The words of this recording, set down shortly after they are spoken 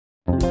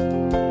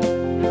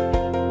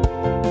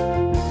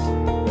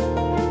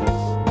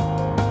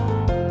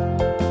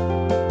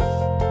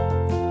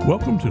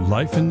Welcome to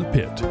Life in the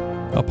Pit,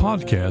 a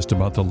podcast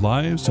about the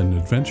lives and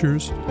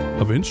adventures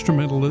of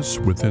instrumentalists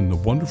within the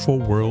wonderful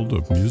world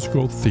of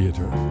musical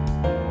theater.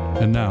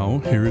 And now,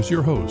 here is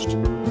your host,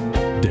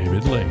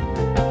 David Lane.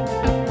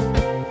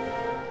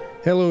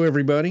 Hello,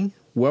 everybody.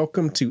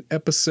 Welcome to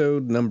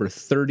episode number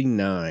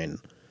 39.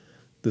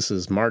 This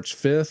is March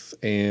 5th,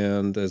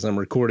 and as I'm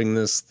recording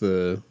this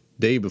the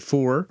day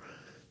before,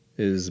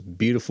 it is a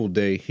beautiful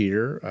day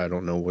here. I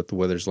don't know what the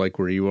weather's like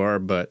where you are,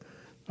 but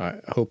I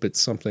hope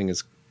it's something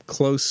as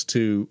close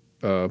to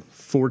a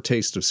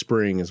foretaste of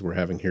spring as we're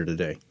having here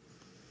today.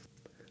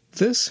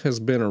 This has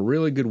been a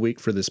really good week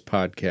for this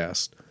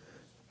podcast.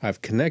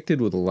 I've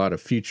connected with a lot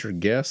of future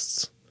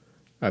guests.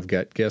 I've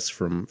got guests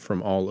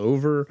from all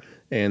over,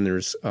 and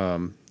there's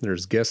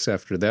guests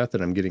after that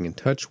I'm getting in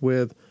touch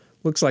with.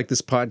 Looks like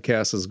this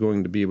podcast is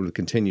going to be able to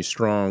continue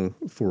strong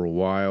for a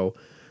while.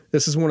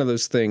 This is one of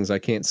those things I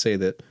can't say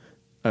that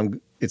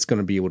it's going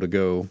to be able to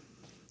go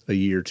a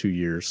year, 2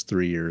 years,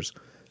 3 years.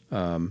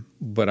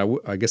 But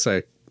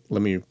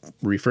let me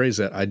rephrase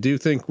that. I do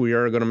think we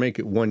are going to make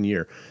it 1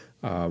 year.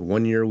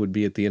 1 year would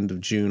be at the end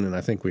of June, and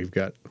I think we've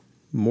got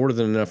more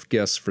than enough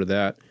guests for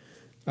that.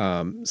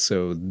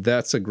 So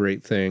that's a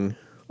great thing.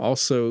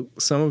 Also,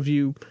 some of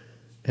you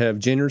have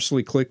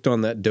generously clicked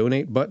on that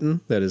donate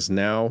button that is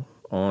now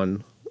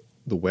on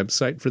the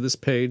website for this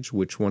page,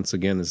 which once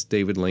again is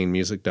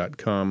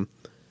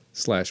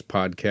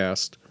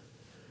davidlanemusic.com/podcast.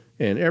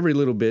 And every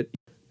little bit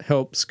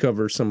helps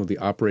cover some of the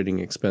operating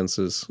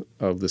expenses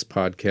of this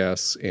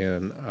podcast,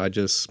 and I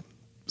just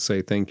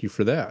say thank you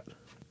for that.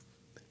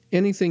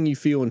 Anything you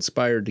feel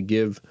inspired to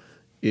give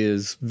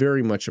is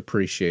very much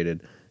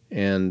appreciated.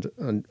 And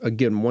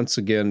once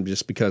again,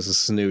 just because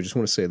this is new, I just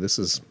want to say this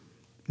is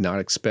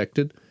not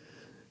expected.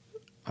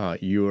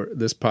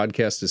 This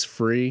podcast is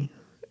free,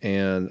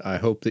 and I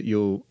hope that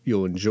you'll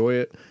enjoy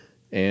it.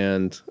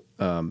 And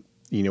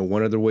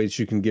one of the ways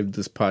you can give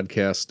this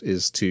podcast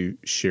is to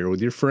share with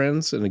your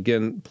friends. And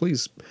again,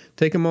 please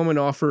take a moment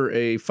to offer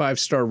a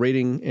 5-star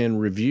rating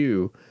and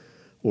review,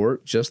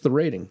 or just the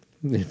rating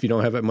if you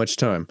don't have that much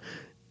time.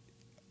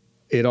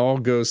 It all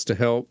goes to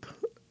help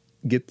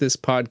get this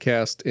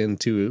podcast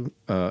into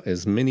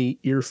as many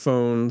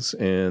earphones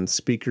and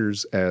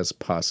speakers as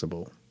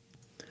possible.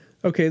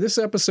 Okay, this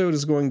episode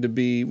is going to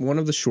be one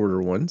of the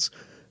shorter ones.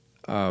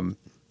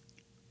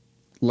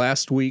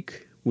 Last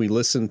week, we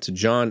listened to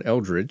John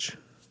Eldredge,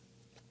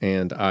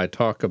 and I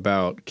talk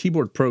about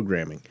keyboard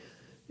programming.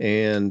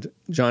 And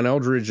John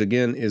Eldredge,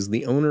 again, is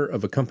the owner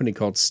of a company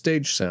called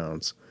Stage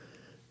Sounds.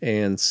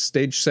 And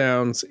Stage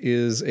Sounds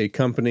is a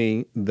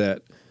company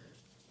that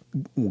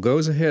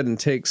goes ahead and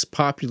takes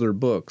popular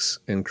books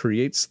and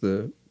creates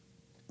the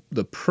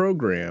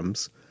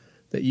programs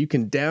that you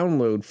can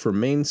download for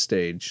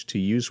MainStage to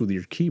use with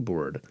your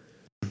keyboard.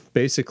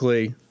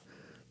 Basically,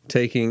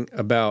 taking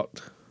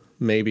about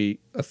maybe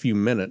a few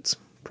minutes,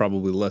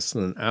 probably less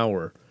than an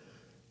hour,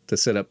 to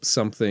set up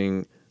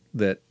something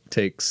that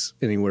takes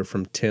anywhere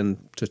from 10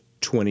 to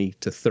 20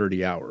 to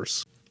 30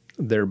 hours,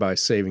 thereby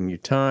saving you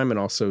time and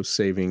also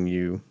saving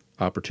you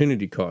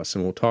opportunity costs.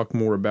 And we'll talk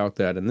more about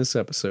that in this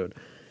episode.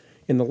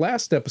 In the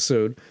last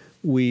episode,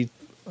 we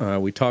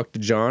talked to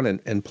John,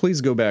 and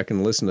please go back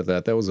and listen to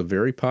that. That was a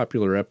very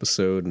popular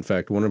episode. In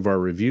fact, one of our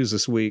reviews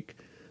this week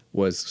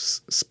was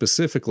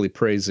specifically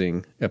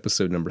praising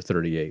episode number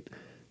 38.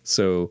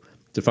 So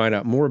to find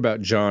out more about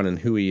John and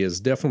who he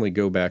is, definitely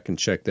go back and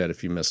check that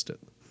if you missed it.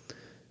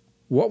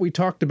 What we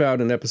talked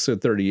about in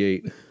episode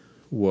 38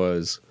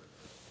 was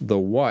the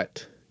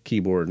what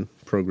keyboard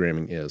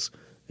programming is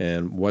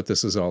and what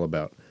this is all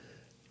about.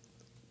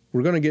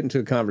 We're going to get into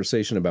a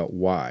conversation about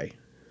why.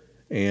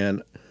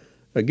 And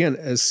again,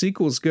 as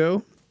sequels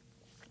go,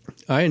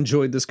 I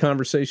enjoyed this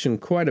conversation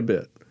quite a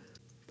bit.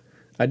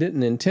 I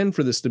didn't intend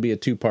for this to be a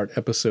 2-part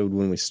episode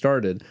when we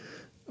started.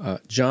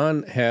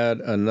 John had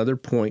another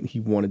point he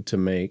wanted to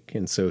make,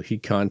 and so he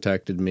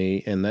contacted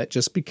me, and that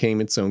just became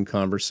its own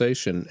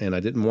conversation, and I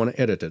didn't want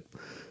to edit it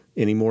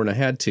any more than I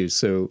had to.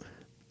 So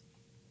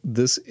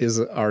this is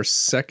our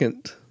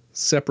second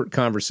separate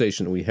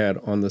conversation we had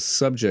on the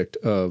subject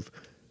of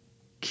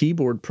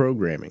keyboard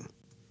programming.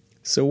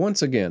 So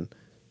once again,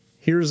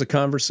 here's a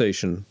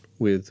conversation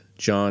with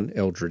John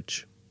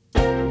Eldredge.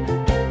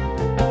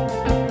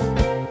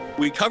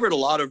 We covered a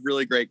lot of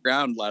really great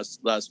ground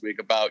last week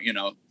about,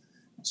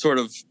 sort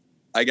of,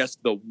 I guess,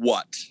 the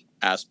what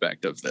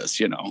aspect of this,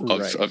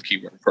 of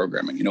keyboard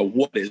programming.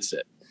 What is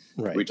it?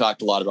 Right. We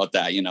talked a lot about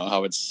that,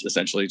 how it's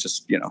essentially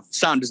just,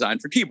 sound design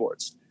for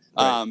keyboards.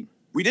 Right.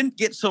 We didn't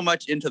get so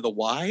much into the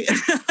why.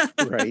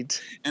 Right.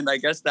 And I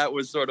guess that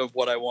was sort of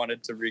what I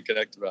wanted to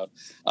reconnect about.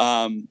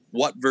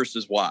 What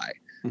versus why?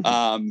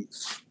 Mm-hmm.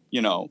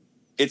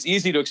 It's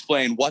easy to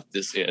explain what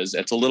this is.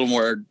 It's a little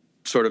more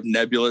sort of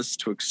nebulous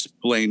to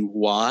explain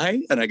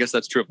why. And I guess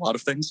that's true of a lot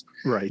of things.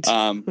 Right.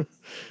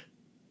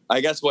 I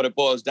guess what it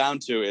boils down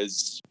to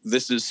is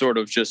this is sort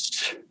of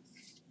just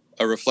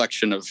a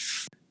reflection of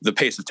the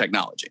pace of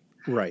technology.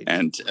 Right.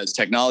 And as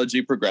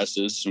technology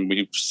progresses and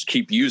we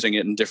keep using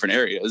it in different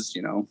areas,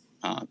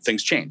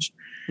 things change.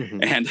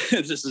 Mm-hmm. And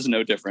this is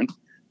no different.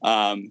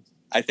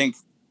 I think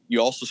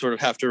you also sort of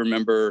have to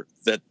remember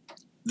that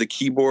the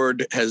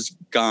keyboard has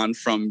gone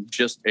from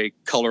just a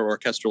color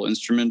orchestral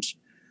instrument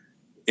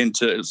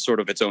into sort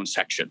of its own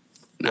section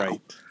now.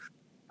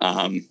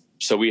 Right.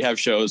 So we have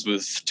shows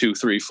with 2,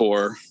 3,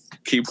 4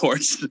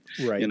 keyboards,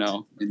 Right. you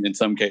know, in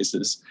some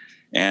cases.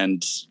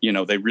 And, you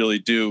know, they really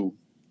do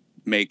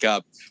make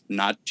up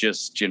not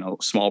just, you know,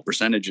 small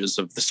percentages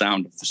of the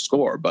sound of the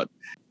score, but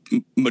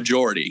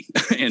majority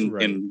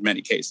in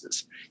many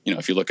cases. You know,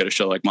 if you look at a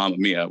show like Mamma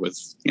Mia with,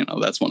 you know,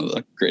 that's one of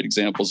the great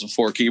examples of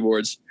 4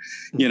 keyboards.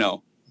 You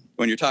know,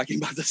 when you're talking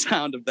about the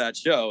sound of that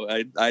show,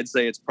 I'd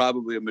say it's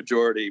probably a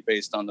majority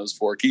based on those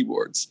 4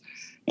 keyboards.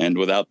 And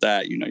without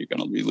that, you know, you're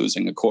going to be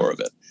losing the core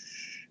of it.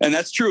 And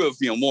that's true of,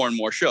 you know, more and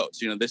more shows.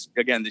 You know, this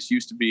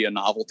used to be a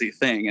novelty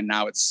thing, and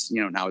now it's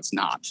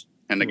not.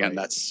 And again,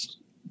 that's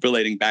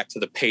relating back to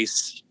the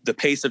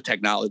pace of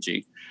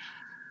technology.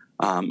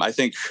 I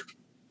think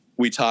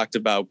we talked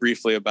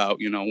briefly about,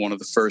 you know, one of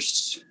the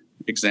first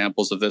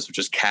examples of this, which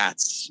is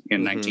Cats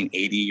in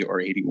 1980 or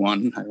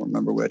 81. I don't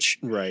remember which.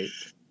 Right.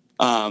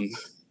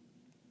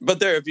 But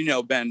there have, you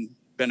know, been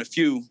a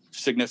few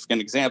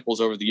significant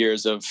examples over the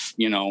years of,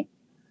 you know,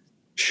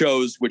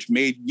 shows which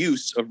made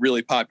use of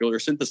really popular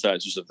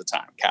synthesizers of the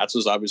time. Cats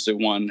was obviously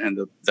one, and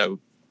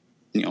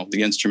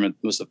the instrument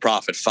was the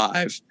Prophet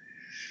 5.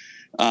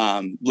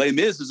 Les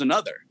Mis is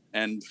another.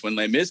 And when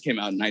Les Mis came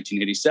out in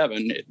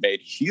 1987, it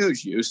made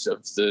huge use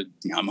of the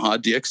Yamaha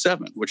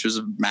DX7, which is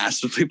a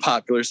massively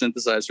popular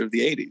synthesizer of the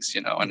 80s, you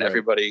know, and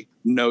everybody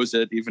knows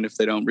it, even if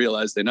they don't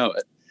realize they know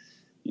it.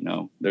 You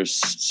know, there's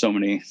so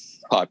much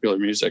popular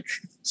music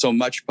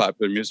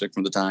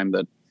from the time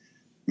that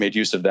made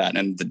use of that.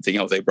 And, you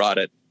know, they brought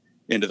it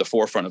into the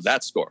forefront of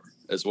that score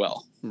as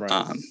well. Right.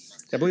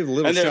 I believe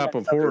Little Shop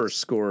of Horrors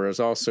score is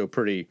also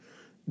pretty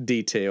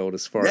detailed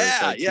as far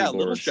as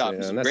Little Shop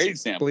is a great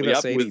example. I believe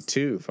that's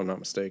 82, if I'm not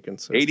mistaken.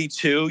 So.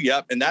 82,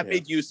 yep. And that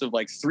made use of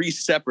like 3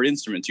 separate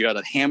instruments. You had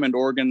a Hammond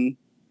organ,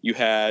 you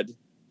had,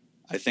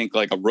 I think,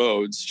 like a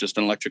Rhodes, just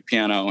an electric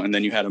piano, and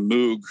then you had a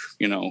Moog,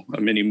 you know,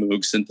 a mini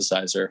Moog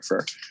synthesizer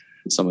for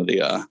some of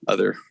the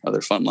other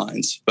fun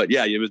lines. But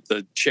yeah,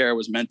 the chair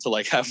was meant to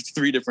like have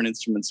 3 different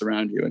instruments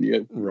around you, and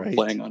you're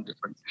playing on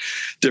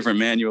different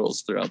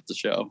manuals throughout the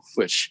show,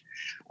 which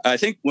I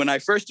think when I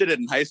first did it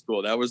in high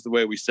school, that was the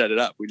way we set it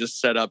up. We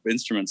just set up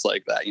instruments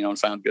like that, you know, and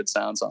found good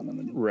sounds on them.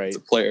 And the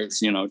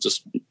players, you know,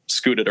 just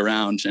scooted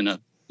around in a,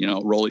 you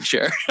know, rolling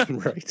chair.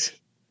 Right.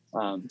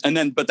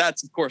 But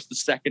that's of course the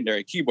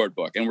secondary keyboard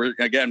book. And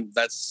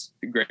that's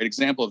a great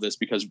example of this,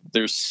 because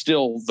there's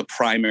still the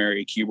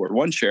primary keyboard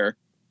 1 chair,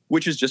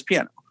 which is just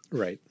piano.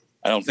 Right.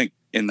 I don't think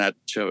in that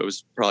show it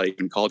was probably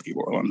even called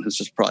keyboard 1. It's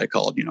just probably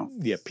called, you know,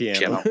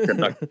 piano.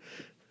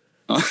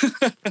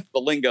 The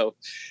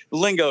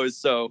lingo is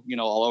so, you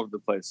know, all over the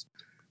place.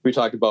 We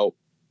talked about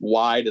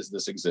why does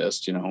this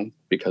exist, you know,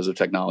 because of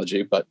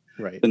technology, but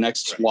the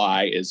next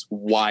why is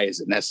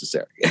it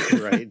necessary?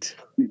 Right.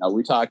 You know,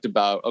 we talked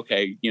about,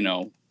 okay, you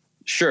know,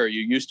 sure,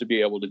 you used to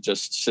be able to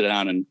just sit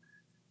down and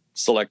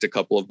select a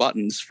couple of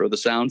buttons for the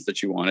sounds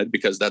that you wanted,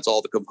 because that's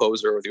all the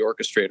composer or the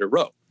orchestrator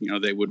wrote. You know,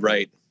 they would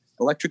write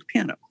electric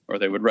piano, or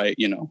they would write,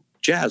 you know,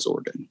 jazz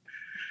organ,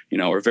 you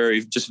know, or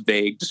very just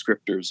vague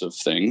descriptors of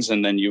things.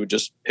 And then you would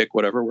just pick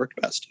whatever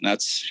worked best. And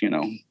that's, you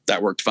know,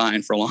 that worked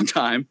fine for a long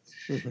time.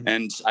 Mm-hmm.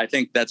 And I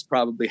think that's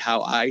probably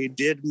how I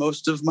did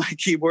most of my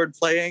keyboard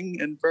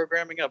playing and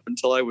programming up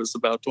until I was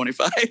about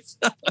 25.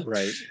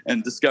 Right.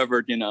 And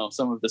discovered, you know,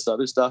 some of this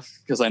other stuff,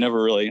 because I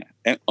never really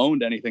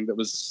owned anything that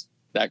was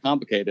that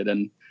complicated.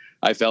 And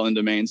I fell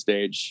into main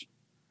stage,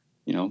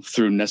 you know,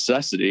 through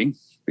necessity,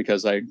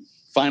 because I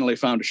finally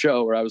found a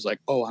show where I was like,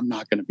 oh, I'm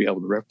not going to be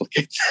able to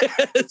replicate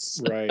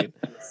this. Right.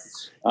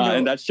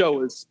 And that show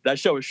was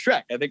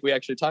Shrek. I think we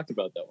actually talked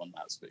about that one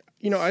last week.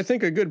 You know, I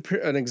think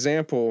an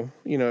example,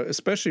 you know,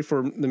 especially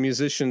for the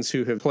musicians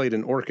who have played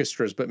in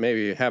orchestras, but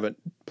maybe haven't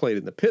played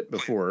in the pit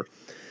before.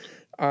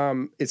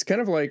 It's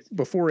kind of like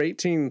before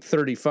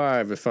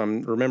 1835, if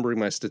I'm remembering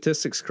my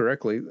statistics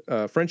correctly,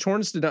 French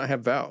horns did not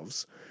have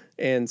valves.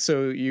 And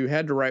so you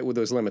had to write with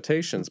those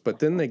limitations. But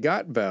then they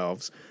got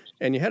valves.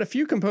 And you had a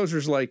few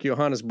composers like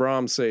Johannes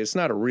Brahms say it's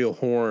not a real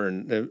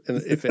horn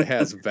if it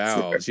has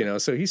valves, you know.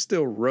 So he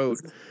still wrote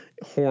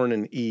horn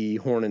and E,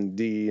 horn and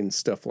D, and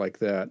stuff like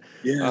that.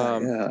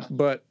 Yeah.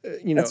 But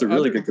you know, that's a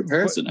really good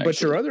comparison. But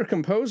your other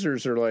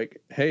composers are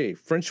like, hey,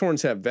 French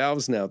horns have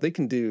valves now. They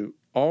can do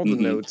all the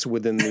notes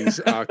within these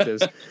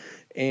octaves,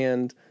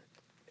 and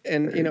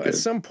you know, at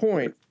some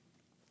point,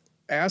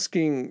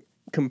 asking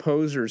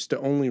composers to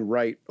only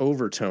write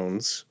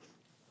overtones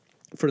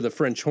for the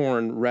French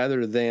horn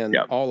rather than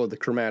all of the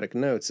chromatic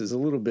notes is a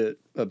little bit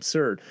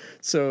absurd.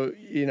 So,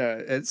 you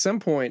know, at some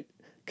point,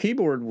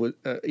 keyboard was,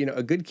 you know,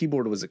 a good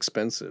keyboard was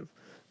expensive,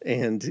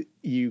 and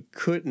you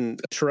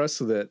couldn't trust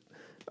that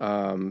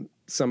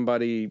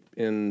somebody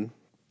in,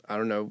 I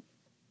don't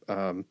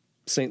know,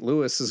 St.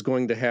 Louis is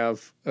going to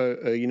have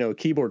a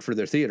keyboard for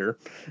their theater.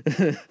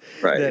 Right,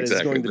 that exactly.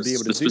 is going to be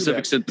able to do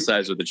specific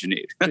synthesizer that you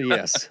need.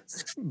 Yes,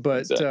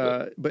 but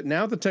but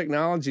now the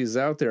technology is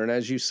out there, and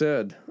as you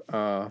said,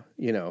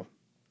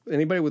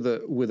 anybody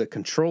with a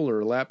controller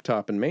or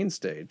laptop and main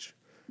stage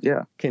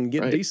can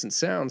get decent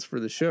sounds for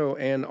the show,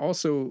 and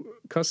also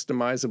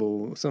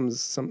customizable,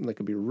 something that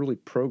could be really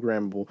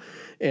programmable.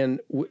 And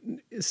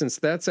since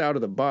that's out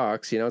of the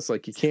box, it's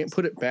like you can't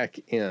put it back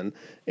in,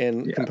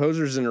 and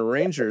composers and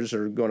arrangers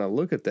are going to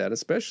look at that,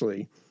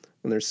 especially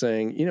when they're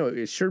saying,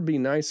 it sure be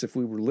nice if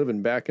we were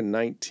living back in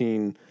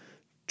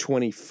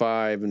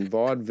 1925 in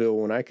vaudeville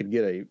when I could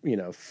get a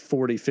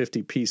 40,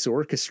 50 piece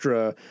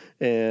orchestra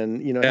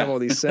and have all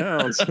these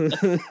sounds.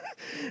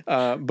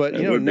 But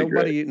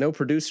no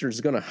producer is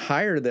going to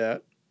hire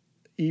that.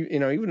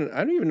 Even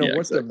I don't even know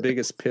what the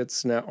biggest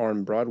pits now are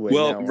on Broadway.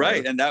 Well,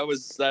 right, and that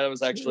was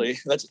actually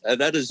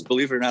that is,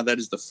 believe it or not, that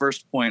is the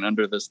first point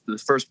under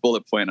the first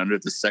bullet point under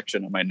this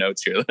section of my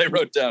notes here that I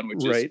wrote down,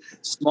 which is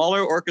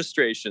smaller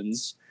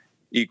orchestrations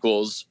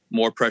equals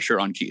more pressure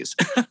on keys.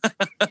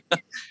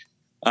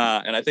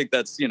 And I think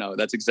that's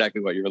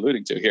exactly what you're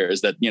alluding to here,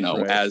 is that,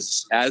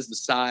 as the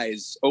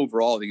size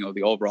overall,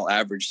 the overall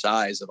average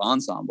size of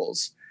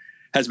ensembles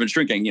has been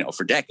shrinking,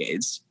 for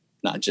decades,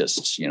 not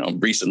just,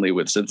 recently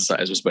with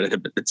synthesizers, but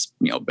it's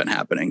been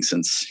happening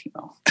since,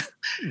 I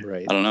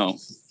don't know,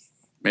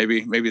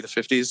 maybe the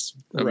 50s,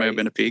 that may have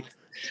been a peak.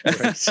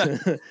 Right.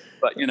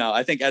 But,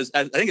 I think as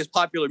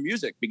popular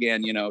music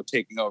began,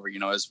 taking over,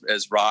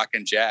 as rock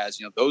and jazz,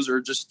 those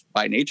are just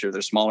by nature,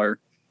 they're smaller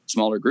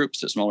groups,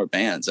 they're smaller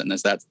bands. And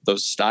as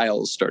those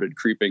styles started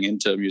creeping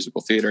into musical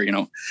theater,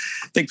 I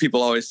think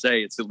people always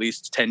say it's at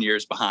least 10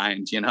 years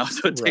behind, so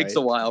it takes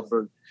a while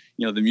for,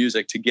 the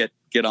music to get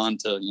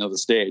onto, the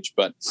stage.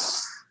 But,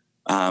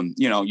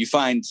 you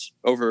find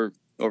over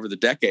the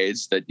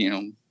decades that,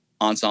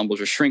 ensembles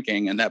are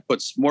shrinking, and that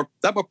puts more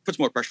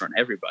pressure on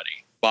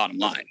everybody, bottom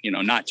line,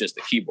 not just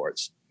the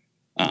keyboards,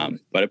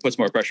 but it puts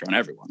more pressure on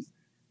everyone.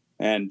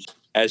 And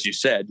as you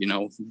said,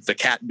 the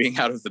cat being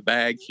out of the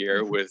bag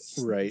here with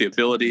the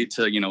ability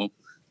to,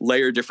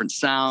 layer different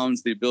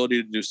sounds, the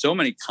ability to do so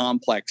many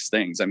complex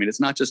things. I mean,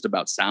 it's not just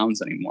about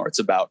sounds anymore. It's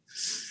about,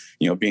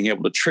 being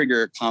able to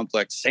trigger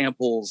complex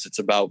samples. It's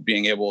about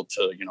being able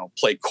to,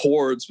 play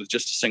chords with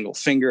just a single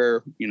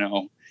finger.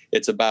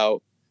 It's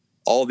about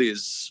all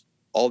these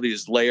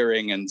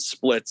layering and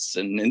splits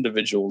and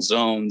individual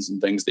zones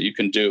and things that you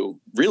can do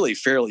really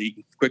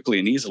fairly quickly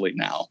and easily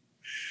now.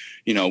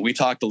 We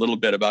talked a little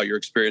bit about your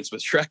experience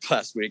with Shrek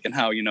last week and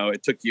how,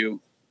 it took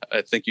you,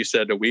 I think you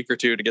said, a week or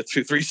two to get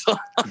through 3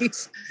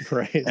 songs.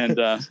 Right. And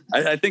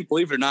I think,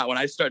 believe it or not, when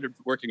I started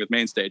working with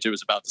Mainstage, it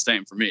was about the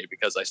same for me,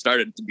 because I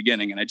started at the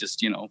beginning and I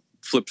just,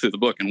 flipped through the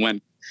book and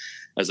went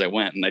as I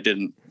went, and I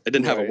didn't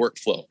have a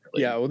workflow.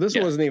 Really. Yeah, well, this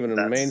wasn't even in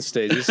the main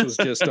stage. This was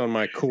just on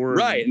my core.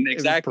 Right, and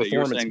exactly. You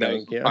were saying that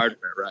was part of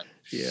it, right?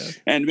 Yeah.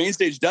 And main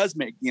stage does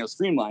make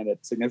streamline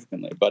it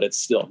significantly, but it's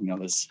still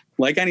there's,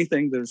 like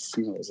anything, there's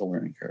a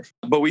learning curve.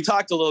 But we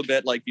talked a little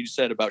bit, like you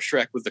said, about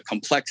Shrek with the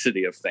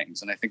complexity of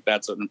things, and I think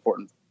that's an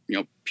important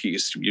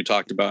piece. You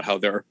talked about how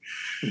it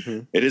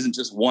isn't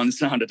just one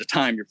sound at a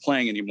time you're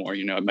playing anymore.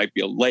 It might be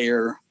a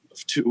layer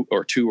of two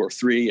or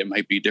three. It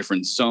might be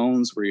different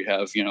zones where you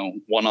have,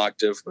 one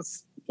octave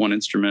with one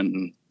instrument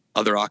and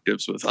other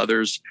octaves with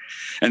others.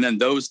 And then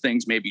those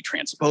things may be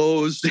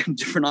transposed in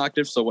different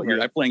octaves. So what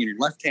you're playing in your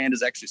left hand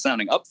is actually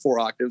sounding up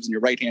 4 octaves and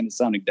your right hand is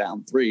sounding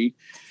down 3.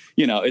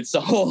 It's a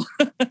whole,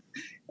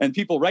 and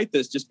people write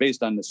this just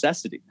based on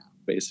necessity now,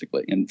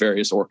 basically. And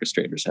various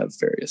orchestrators have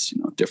various,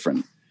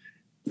 different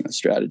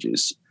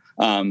strategies.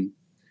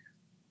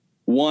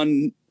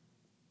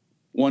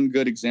 One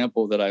good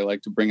example that I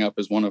like to bring up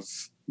is one of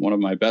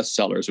my best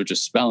sellers, which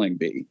is Spelling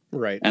Bee.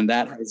 Right. And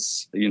that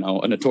has,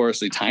 a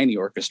notoriously tiny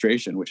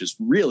orchestration, which is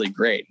really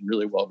great and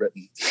really well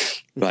written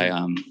by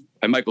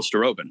Michael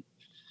Starobin.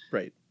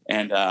 Right.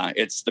 And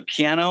it's the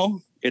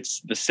piano,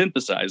 it's the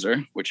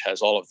synthesizer, which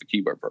has all of the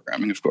keyboard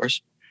programming, of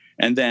course,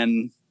 and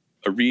then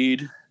a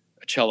reed,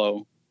 a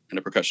cello, and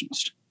a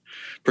percussionist.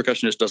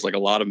 Percussionist does like a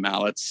lot of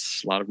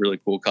mallets, a lot of really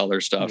cool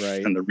color stuff.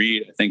 Right. And the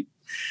reed, I think,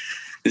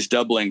 is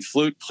doubling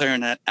flute,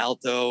 clarinet,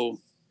 alto,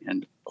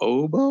 and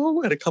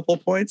oboe at a couple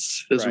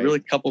points. There's a really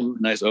couple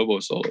nice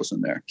oboe solos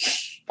in there.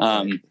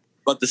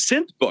 But the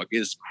synth book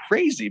is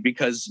crazy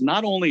because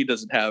not only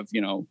does it have,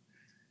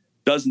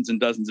 dozens and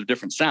dozens of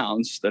different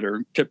sounds that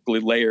are typically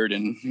layered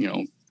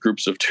in,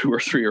 groups of 2 or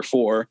 3 or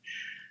 4.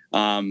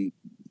 And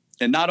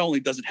not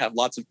only does it have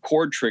lots of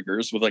chord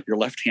triggers with like your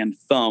left hand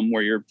thumb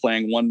where you're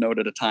playing one note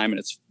at a time and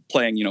it's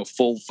playing,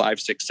 full 5,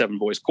 6, 7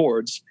 voice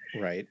chords.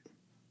 Right.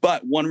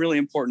 But one really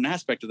important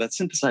aspect of that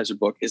synthesizer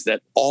book is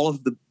that all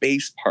of the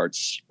bass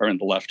parts are in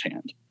the left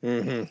hand.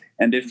 Mm-hmm.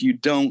 And if you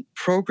don't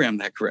program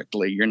that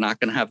correctly, you're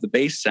not going to have the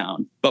bass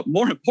sound. But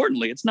more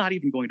importantly, it's not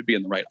even going to be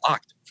in the right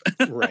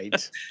octave.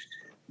 Right.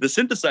 The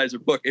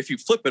synthesizer book, if you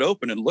flip it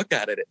open and look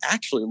at it, it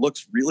actually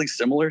looks really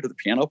similar to the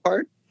piano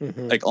part,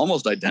 like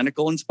almost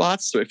identical in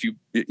spots. So if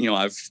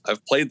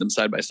I've played them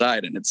side by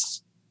side and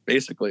it's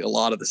basically a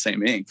lot of the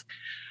same ink.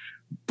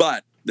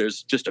 But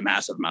there's just a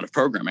massive amount of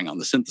programming on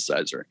the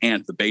synthesizer,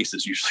 and the bass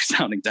is usually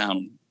sounding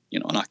down,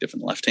 an octave in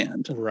the left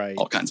hand,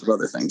 all kinds of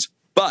other things.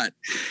 But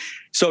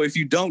so if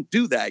you don't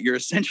do that, you're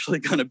essentially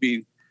going to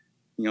be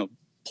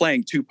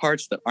playing two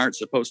parts that aren't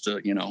supposed to,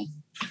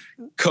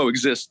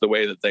 coexist the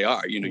way that they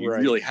are. You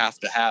Right. really have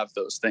to have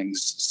those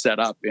things set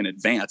up in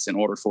advance in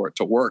order for it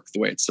to work the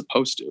way it's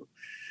supposed to.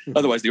 Mhm.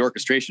 Otherwise, the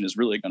orchestration is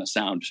really going to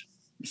sound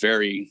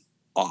very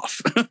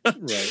off.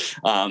 Right.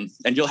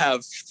 And you'll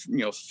have,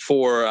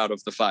 4 out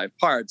of the 5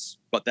 parts,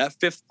 but that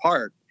 5th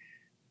part,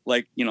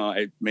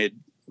 I made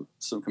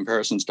some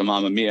comparisons to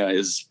Mamma Mia,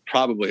 is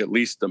probably at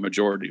least the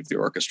majority of the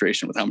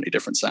orchestration with how many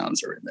different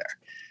sounds are in there.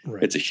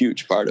 Right. It's a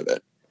huge part of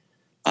it.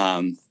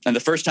 And the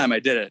first time I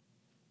did it,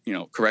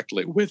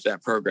 correctly with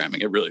that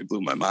programming, it really blew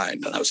my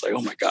mind. And I was like,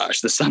 oh my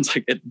gosh, this sounds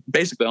like, it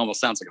basically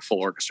almost sounds like a full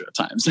orchestra at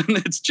times. And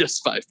it's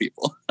just 5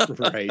 people.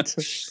 Right.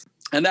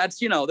 And that's,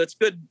 that's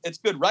good. It's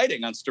good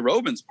writing on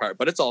Starobin's part,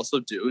 but it's also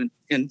due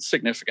in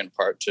significant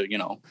part to,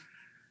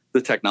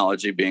 the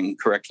technology being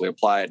correctly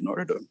applied in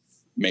order to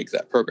make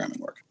that programming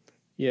work.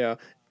 Yeah.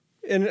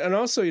 And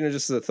also,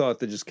 just the thought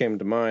that just came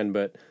to mind,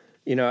 but,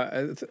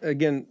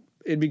 again,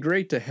 it'd be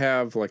great to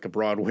have like a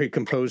Broadway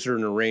composer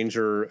and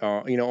arranger,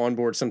 on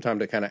board sometime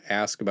to kind of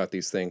ask about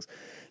these things.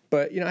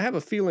 But, I have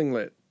a feeling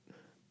that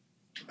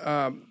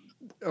a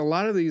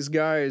lot of these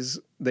guys,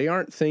 they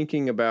aren't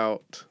thinking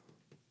about,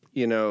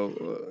 I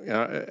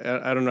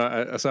don't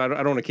know. So I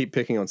don't want to keep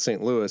picking on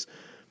St. Louis.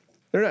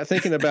 They're not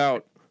thinking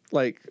about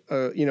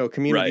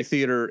community Right.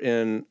 theater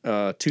in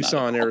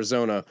Tucson,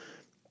 Arizona,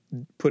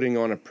 putting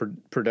on a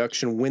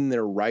production when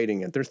they're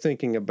writing it. They're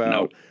thinking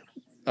about,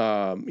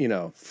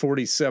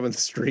 47th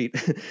Street.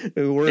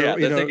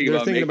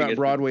 They're thinking about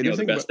Broadway. They're the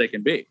thinking best they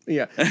can be.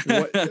 Yeah,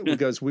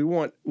 because we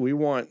want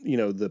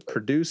the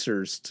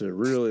producers to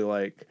really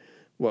like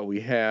what we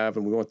have,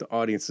 and we want the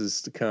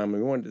audiences to come.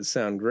 And we want it to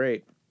sound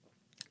great.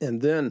 And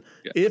then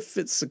if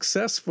it's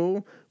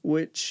successful,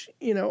 which,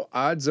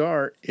 odds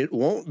are it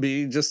won't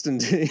be just in,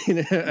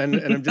 and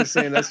I'm just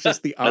saying that's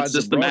just the odds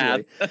just of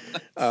the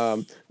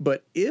Broadway.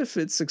 But if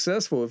it's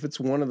successful, if it's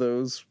one of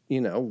those,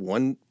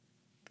 1/10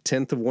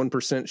 of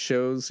 1%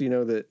 shows,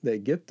 that they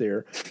get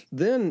there,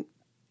 then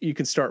you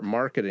can start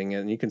marketing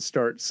and you can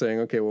start saying,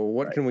 okay, well,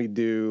 what can we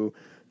do?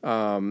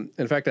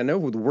 In fact, I know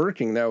with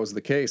Working, that was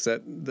the case.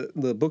 That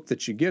the book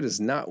that you get is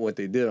not what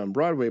they did on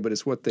Broadway, but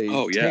it's what they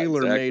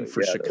tailor-made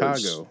for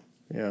Chicago.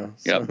 Yeah.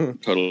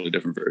 Yep. Totally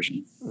different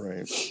version.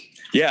 Right.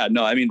 Yeah.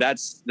 No, I mean,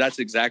 that's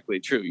exactly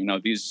true.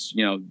 These,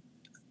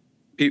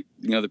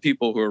 the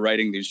people who are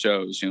writing these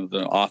shows,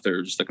 the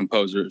authors, the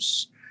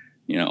composers,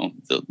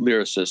 the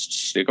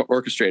lyricists, the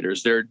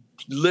orchestrators, they're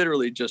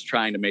literally just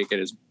trying to make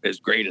it as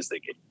great as they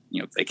can.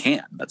 They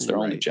can. That's their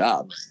only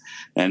job.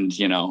 And,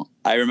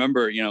 I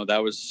remember,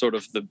 that was sort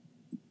of the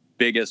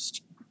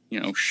biggest,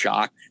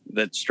 shock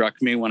that struck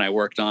me when I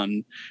worked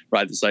on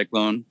Ride the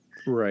Cyclone.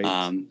 Right.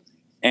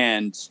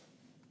 And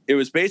it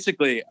was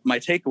basically, my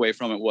takeaway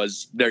from it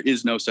was there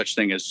is no such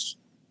thing as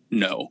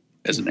no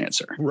as an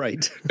answer.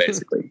 Right.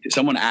 Basically, if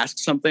someone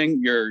asks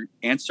something, your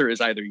answer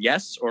is either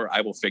yes or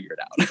I will figure it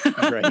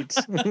out. Right.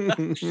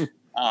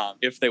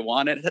 If they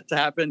want it to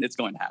happen, it's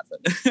going to happen.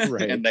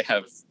 Right. And they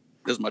have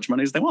as much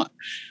money as they want.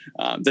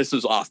 This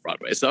was off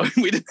Broadway, so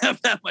we didn't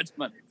have that much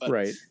money. But,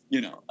 right.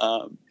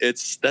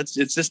 It's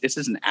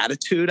just an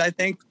attitude, I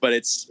think, but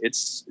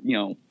it's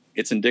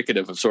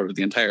indicative of sort of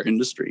the entire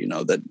industry,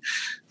 that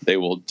they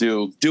will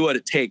do what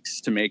it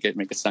takes to make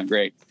it sound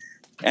great.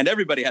 And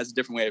everybody has a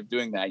different way of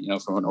doing that,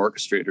 from an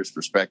orchestrator's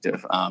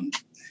perspective.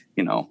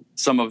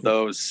 Some of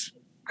those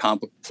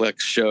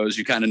complex shows,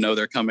 you kind of know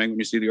they're coming when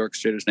you see the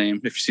orchestrator's name.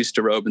 If you see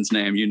Starobin's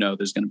name,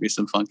 there's going to be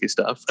some funky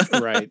stuff.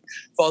 Right.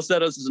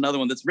 Falsettos is another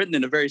one that's written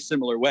in a very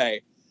similar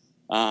way.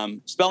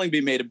 Spelling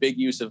Bee made a big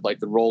use of like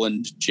the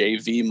Roland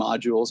JV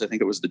modules. I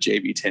think it was the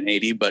JV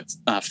 1080, but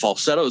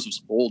Falsettos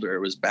was older. It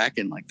was back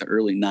in like the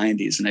early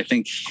 90s. And I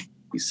think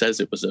he says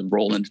it was a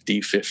Roland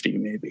D50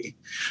 maybe.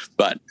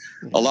 But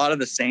a lot of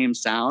the same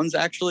sounds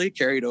actually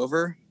carried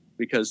over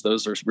because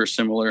those were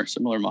similar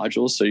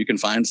modules. So you can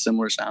find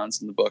similar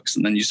sounds in the books.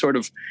 And then you sort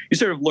of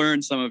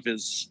learn some of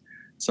his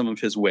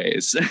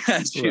ways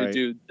as you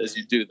do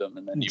them.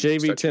 And then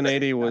JV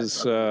 1080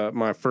 was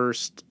my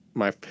first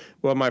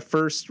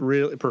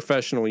real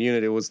professional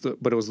unit. It was the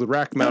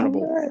rack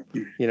mountable.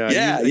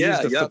 I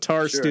used the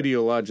Fatar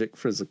Studio Logic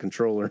for the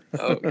controller.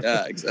 Oh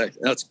yeah,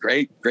 exactly. That's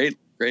great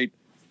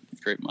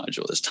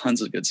module. There's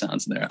tons of good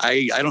sounds in there.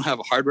 I don't have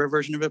a hardware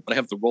version of it, but I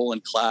have the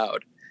Roland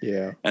Cloud.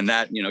 Yeah, and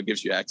that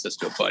gives you access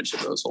to a bunch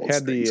of those old.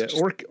 Had the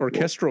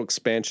orchestral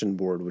expansion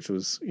board, which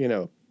was pretty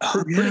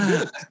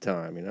good at the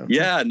time.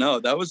 Yeah, no,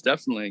 that was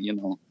definitely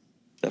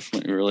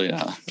really.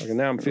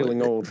 Now I'm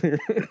feeling old.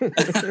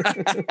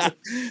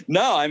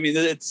 No, I mean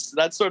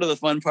that's sort of the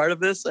fun part of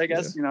this, I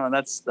guess. And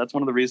that's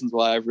one of the reasons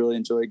why I really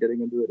enjoy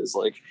getting into it is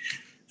like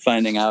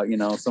finding out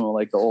some of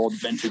like the old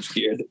vintage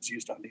gear that's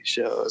used on these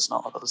shows and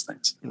all of those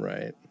things.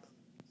 Right.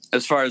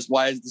 As far as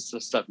why is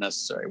this stuff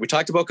necessary, we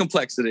talked about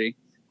complexity.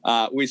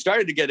 We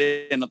started to get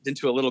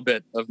into a little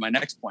bit of my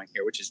next point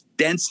here, which is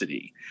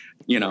density.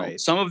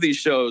 Some of these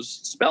shows,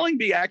 Spelling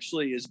Bee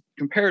actually is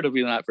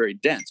comparatively not very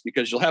dense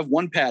because you'll have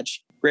one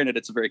patch. Granted,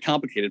 it's a very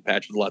complicated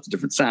patch with lots of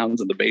different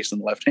sounds and the bass in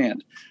the left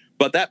hand,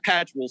 but that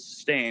patch will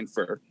sustain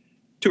for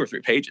 2 or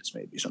 3 pages,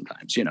 maybe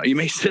sometimes, you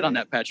may sit on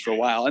that patch for a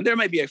while, and there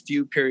might be a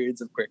few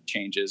periods of quick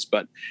changes,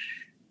 but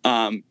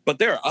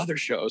there are other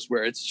shows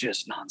where it's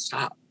just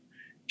nonstop.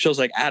 Shows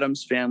like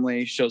Addams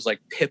Family, shows like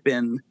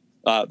Pippin.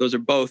 Those are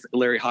both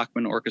Larry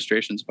Hochman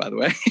orchestrations, by the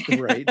way.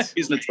 Right.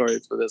 He's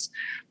notorious for this.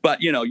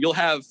 But, you'll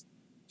have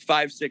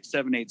 5, 6,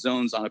 7, 8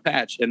 zones on a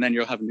patch, and then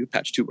you'll have a new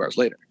patch 2 bars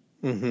later.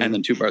 Mm-hmm. And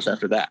then 2 bars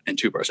after that, and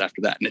 2 bars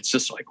after that. And it's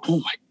just like, oh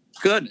my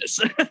goodness.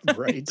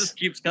 Right. It just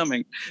keeps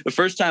coming. The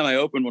first time I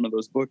opened one of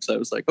those books, I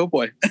was like, oh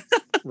boy.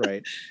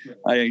 Right.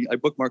 I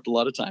bookmarked a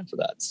lot of time for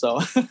that. So,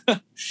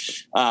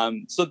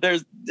 so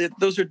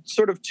those are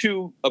sort of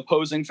 2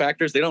 opposing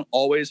factors. They don't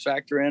always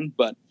factor in,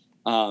 but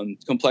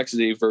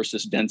complexity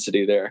versus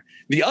density there.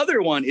 The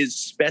other one is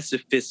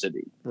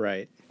specificity.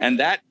 Right. And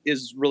that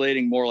is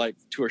relating more like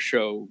to a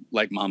show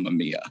like Mamma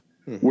Mia,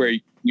 where,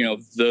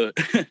 the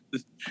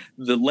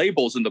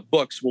labels in the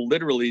books will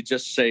literally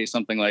just say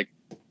something like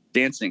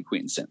Dancing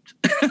Queen Synth.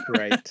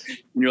 Right. And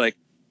you're like,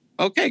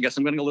 okay, I guess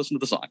I'm going to go listen to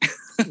the song.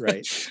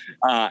 Right.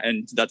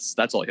 And that's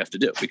all you have to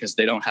do, because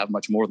they don't have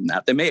much more than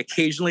that. They may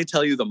occasionally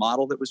tell you the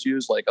model that was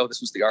used, like, oh,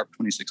 this was the ARP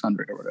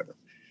 2600 or whatever.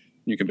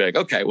 You can be like,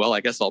 okay, well, I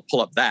guess I'll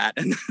pull up that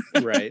and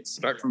right.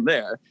 start from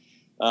there.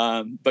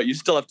 But you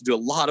still have to do a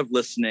lot of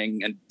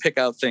listening and pick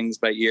out things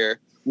by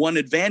ear. One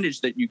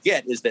advantage that you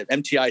get is that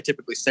MTI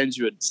typically sends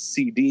you a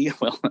CD.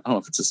 Well, I don't know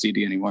if it's a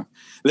CD anymore.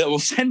 That will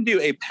send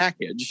you a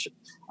package,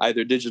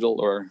 either digital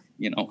or,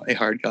 a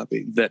hard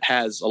copy, that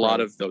has a lot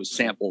of those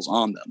samples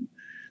on them.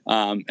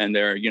 And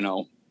there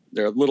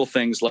are little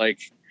things like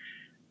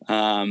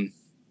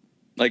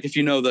if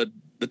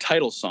the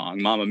title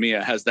song, Mamma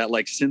Mia, has that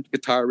like synth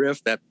guitar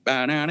riff, that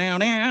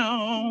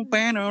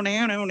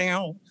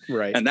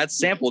right, and that's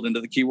sampled into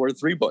the Keyboard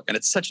 3 book, and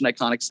it's such an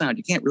iconic sound.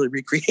 You can't really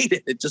recreate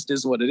it. It just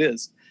is what it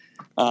is.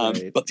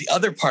 Right. But the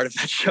other part of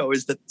that show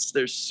is that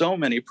there's so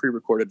many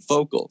pre-recorded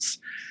vocals,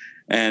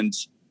 and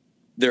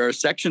there are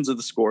sections of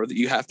the score that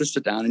you have to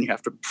sit down and you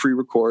have to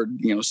pre-record,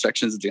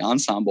 sections of the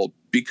ensemble,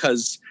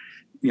 because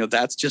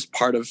that's just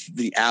part of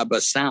the ABBA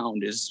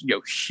sound is,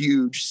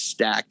 huge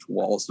stacked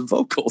walls of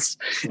vocals.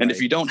 Right. And if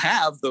you don't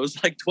have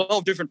those like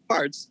 12 different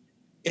parts,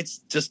 it's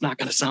just not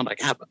going to sound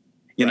like ABBA,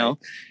 you know?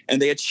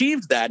 And they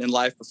achieved that in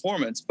live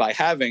performance by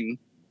having,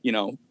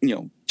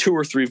 2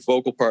 or 3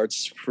 vocal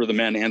parts for the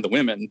men and the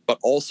women, but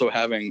also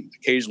having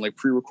occasionally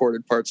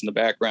pre-recorded parts in the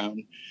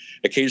background,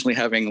 occasionally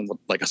having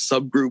like a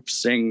subgroup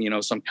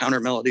sing, some counter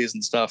melodies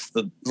and stuff.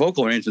 The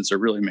vocal arrangements are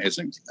really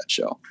amazing to that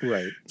show.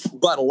 Right.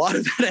 But a lot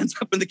of that ends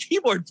up in the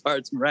keyboard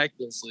parts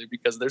miraculously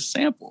because they're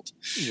sampled.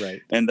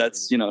 Right. And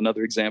that's,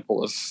 another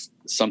example of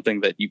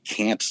something that you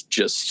can't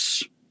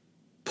just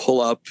pull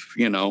up,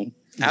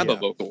 ABBA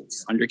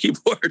vocals on your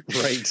keyboard.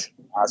 Right.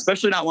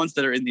 Especially not ones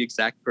that are in the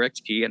exact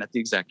correct key and at the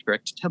exact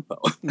correct tempo.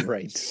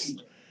 Right.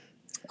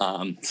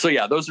 So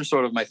yeah, those are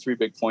sort of my 3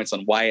 big points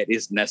on why it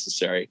is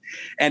necessary.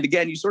 And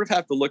again, you sort of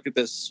have to look at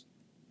this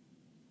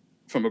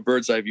from a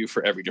bird's eye view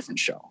for every different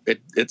show.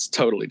 It's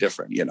totally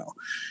different,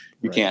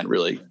 You can't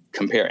really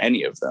compare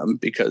any of them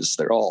because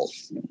they're all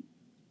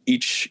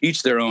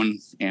each their own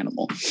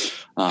animal.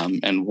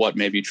 And what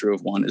may be true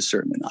of one is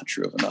certainly not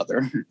true of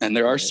another. And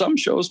there are some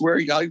shows where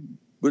I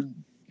would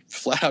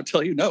flat out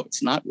tell you, no,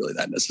 it's not really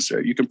that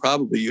necessary. You can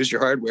probably use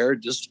your hardware,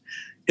 just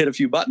hit a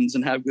few buttons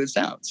and have good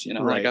sounds.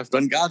 Like I've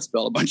done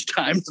Godspell a bunch of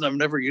times and I've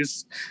never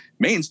used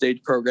main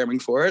stage programming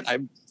for it.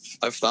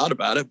 I've thought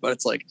about it, but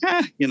it's like,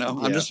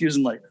 I'm just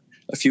using like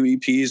a few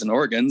EPs and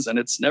organs and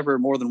it's never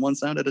more than one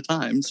sound at a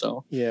time.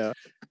 So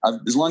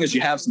as long as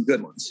you have some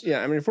good ones.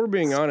 Yeah. I mean, if we're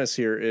being honest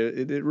here,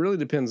 it really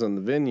depends on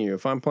the venue.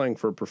 If I'm playing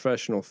for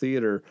professional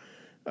theater,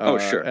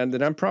 sure. And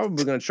then I'm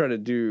probably going to try to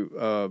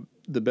do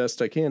the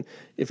best I can.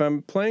 If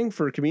I'm playing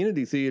for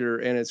community theater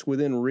and it's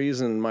within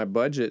reason, my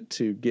budget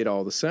to get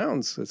all the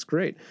sounds, that's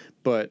great.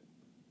 But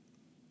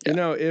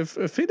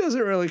if he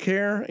doesn't really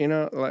care,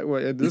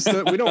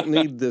 we don't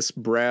need this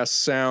brass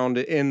sound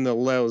in the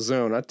low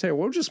zone. I tell you,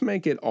 we'll just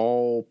make it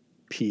all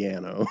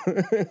piano,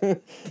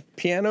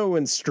 piano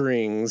and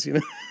strings.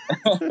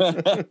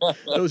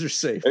 Those are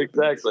safe.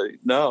 Exactly.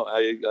 No,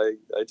 I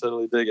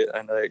totally dig it,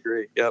 and I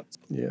agree. Yep.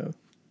 Yeah.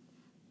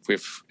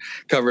 We've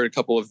covered a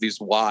couple of these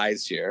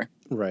whys here.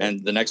 Right.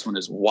 And the next one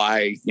is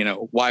why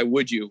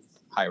would you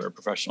hire a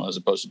professional as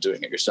opposed to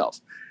doing it yourself?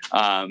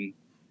 And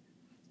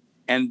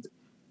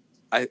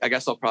I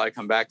guess I'll probably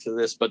come back to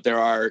this, but there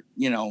are,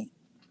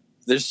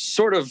 there's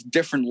sort of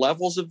different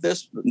levels of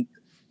this. When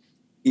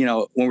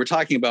we're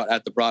talking about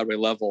at the Broadway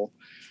level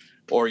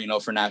or,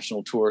 for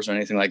national tours or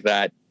anything like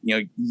that,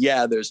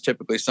 there's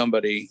typically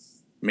somebody,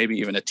 maybe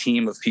even a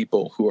team of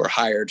people who are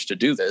hired to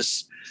do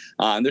this.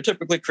 And they're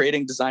typically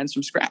creating designs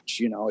from scratch.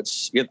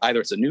 It's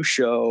either it's a new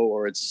show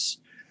or it's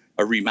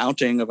a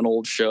remounting of an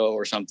old show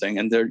or something.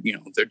 And they're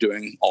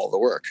doing all the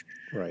work.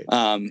 Right.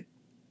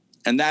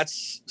 And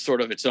that's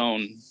sort of its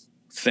own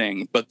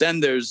thing. But then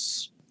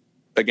there's,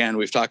 again,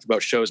 we've talked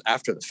about shows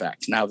after the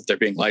fact, now that they're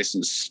being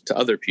licensed to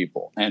other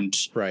people. And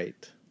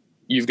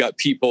you've got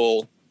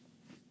people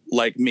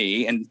like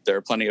me, and there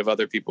are plenty of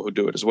other people who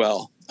do it as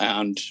well.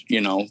 And,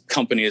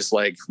 companies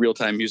like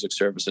Real-Time Music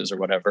Services or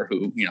whatever,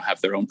 who,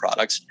 have their own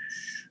products,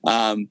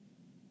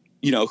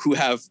 who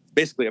have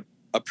basically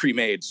a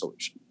pre-made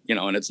solution,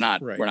 and it's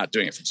not, we're not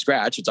doing it from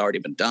scratch. It's already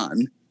been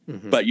done,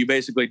 but you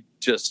basically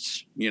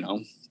just,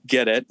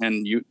 get it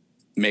and you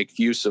make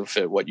use of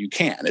it what you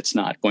can. It's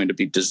not going to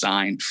be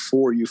designed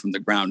for you from the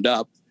ground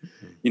up.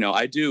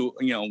 I do,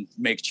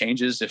 make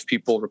changes if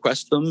people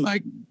request them.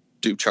 I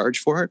do charge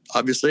for it,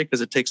 obviously,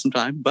 because it takes some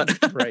time. But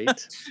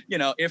right,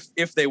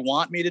 if they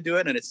want me to do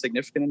it and it's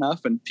significant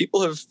enough, and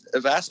people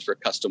have asked for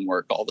custom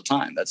work all the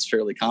time, that's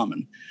fairly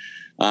common.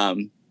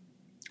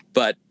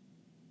 But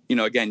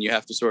again, you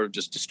have to sort of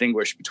just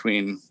distinguish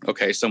between,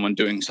 okay, someone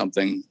doing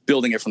something,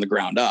 building it from the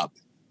ground up,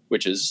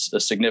 which is a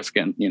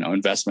significant,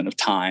 investment of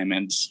time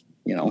and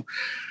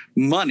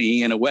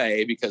money in a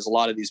way, because a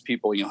lot of these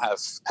people,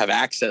 have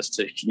access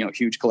to,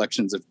 huge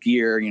collections of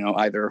gear,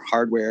 either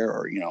hardware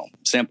or,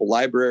 sample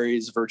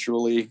libraries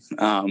virtually.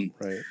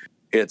 Right.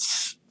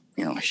 It's,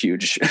 a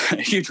huge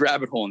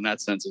rabbit hole in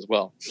that sense as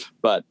well.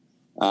 But,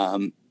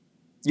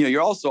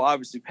 you're also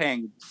obviously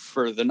paying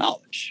for the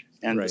knowledge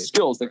and the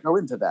skills that go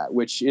into that,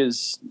 which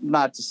is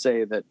not to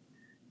say that,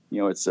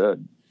 it's a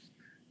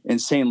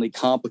insanely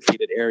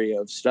complicated area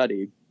of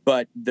study,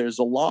 but there's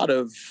a lot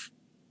of,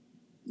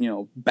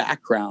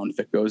 background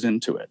that goes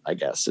into it, I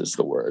guess is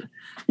the word.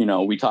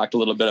 We talked a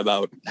little bit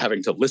about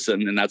having to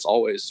listen, and that's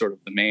always sort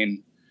of the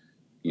main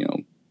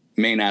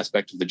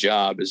aspect of the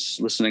job is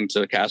listening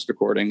to cast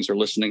recordings or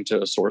listening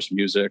to source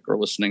music or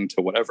listening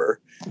to whatever.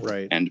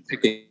 Right. And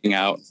picking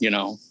out,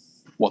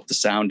 what the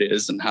sound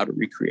is and how to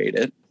recreate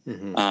it.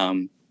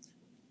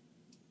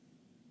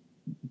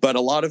 But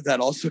a lot of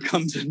that also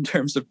comes in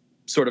terms of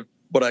sort of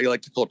what I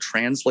like to call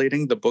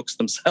translating the books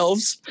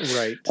themselves.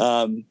 Right.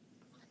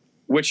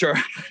 Which are,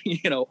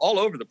 all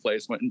over the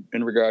place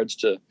in regards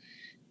to,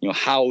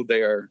 how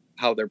they're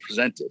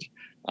presented.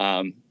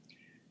 I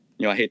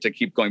hate to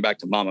keep going back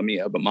to Mamma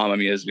Mia, but Mamma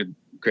Mia is a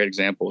great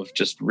example of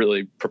just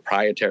really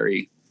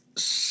proprietary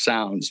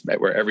sounds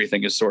where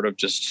everything is sort of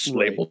just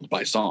labeled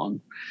by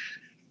song.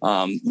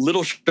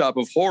 Little Shop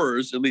of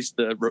Horrors, at least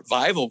the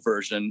revival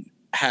version,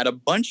 had a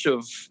bunch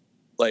of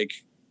like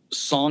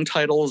song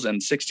titles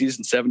and 60s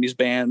and 70s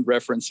band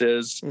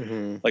references,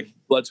 like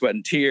Blood, Sweat,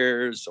 and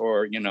Tears,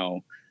 or,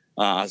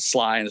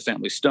 Sly and the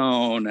Family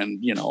Stone,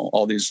 and,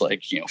 all these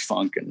like,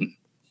 funk and,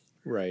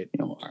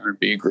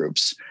 R&B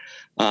groups.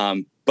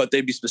 But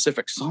they'd be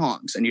specific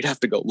songs, and you'd have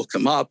to go look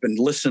them up and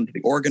listen to the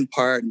organ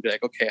part and be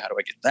like, okay, how do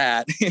I get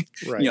that?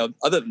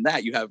 Other than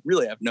that, you have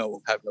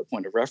no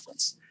point of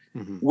reference.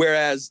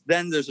 Whereas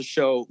then there's a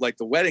show like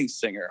The Wedding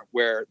Singer,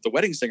 where The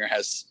Wedding Singer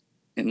has,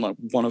 in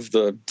one of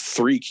the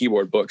 3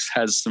 keyboard books,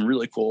 has some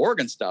really cool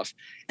organ stuff.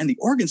 And the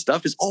organ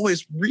stuff is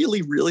always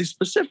really, really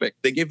specific.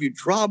 They give you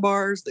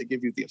drawbars, they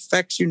give you the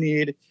effects you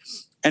need.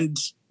 And,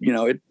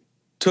 it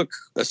took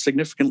a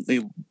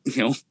significantly,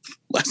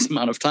 less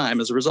amount of time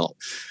as a result.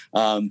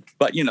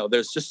 But,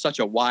 there's just such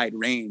a wide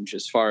range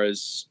as far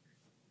as,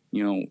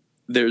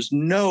 there's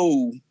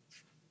no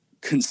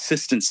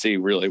consistency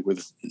really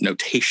with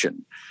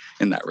notation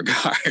in that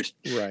regard.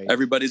 Right.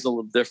 Everybody's a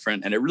little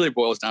different, and it really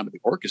boils down to the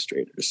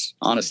orchestrators,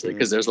 honestly,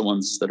 because they're the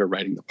ones that are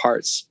writing the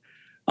parts.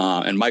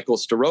 And Michael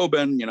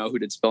Starobin, who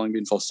did Spelling Bee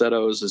and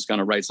Falsettos, is going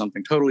to write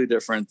something totally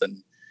different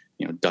than,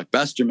 Doug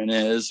Besterman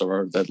is,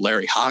 or that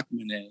Larry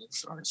Hockman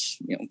is, or,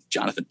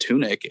 Jonathan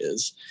Tunick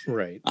is.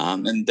 Right.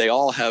 And they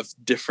all have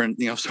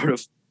different, sort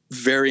of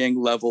varying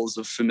levels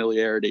of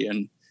familiarity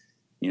and,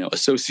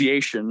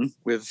 association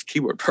with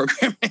keyboard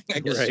programming, I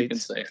guess you can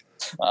say.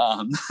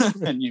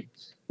 And you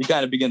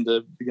kind of begin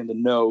to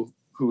know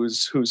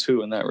who's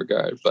who in that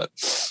regard. But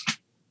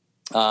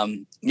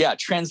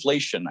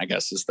translation, I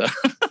guess, is the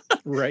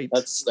right.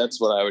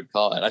 That's what I would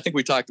call it. I think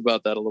we talked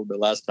about that a little bit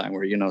last time,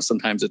 where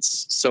sometimes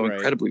it's so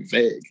incredibly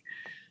vague,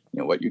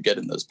 what you get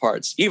in those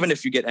parts, even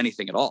if you get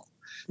anything at all.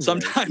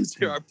 Sometimes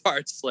there are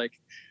parts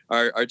like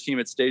our team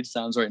at Stage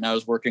Sounds right now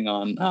is working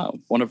on,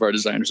 one of our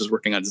designers is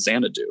working on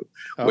Xanadu,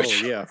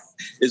 which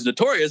is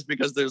notorious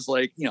because there's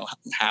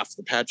half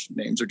the patch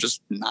names are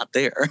just not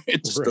there.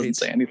 It just doesn't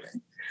say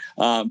anything.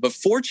 But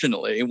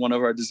fortunately, one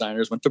of our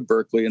designers went to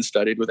Berkeley and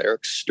studied with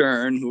Eric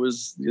Stern, who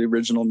was the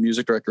original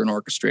music director and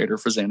orchestrator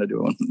for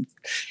Xanadu. And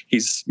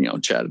he's,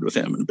 chatted with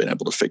him and been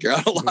able to figure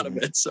out a lot of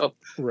it. So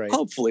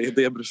hopefully he'll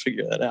be able to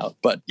figure that out.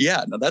 But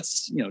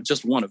that's,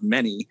 just one of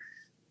many.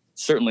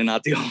 Certainly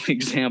not the only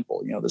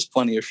example. There's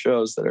plenty of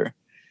shows that are,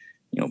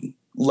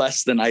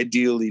 less than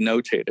ideally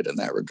notated in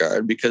that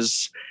regard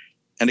because,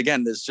 and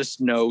again, there's just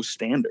no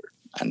standard.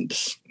 And,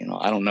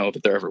 I don't know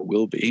that there ever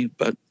will be,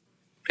 but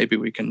maybe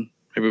we can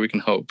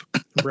hope.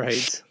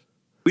 Right.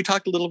 We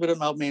talked a little bit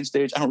about main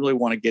stage. I don't really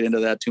want to get into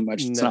that too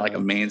much. It's not like a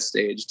main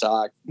stage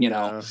talk,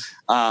 know.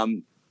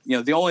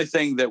 The only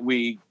thing that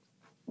we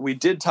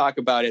did talk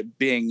about it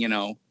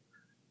being,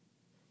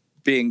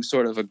 being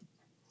sort of a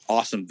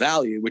awesome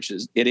value, which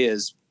it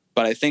is,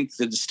 but I think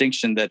the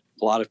distinction that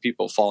a lot of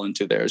people fall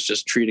into there is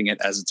just treating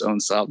it as its own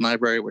sound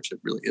library, which it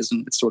really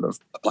isn't. It's sort of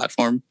a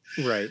platform.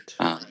 Right.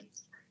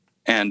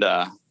 And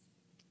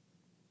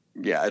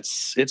yeah,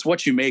 it's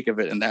what you make of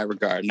it in that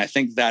regard. And I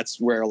think that's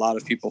where a lot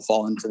of people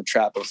fall into the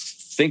trap of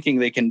thinking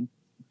they can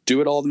do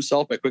it all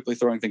themselves by quickly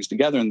throwing things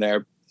together in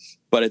there.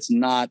 But it's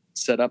not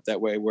set up that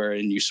way,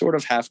 wherein you sort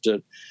of have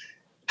to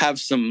have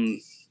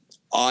some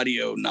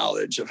audio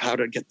knowledge of how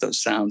to get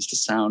those sounds to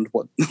sound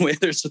the way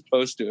they're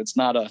supposed to. It's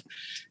not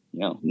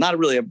not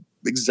really a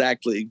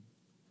exactly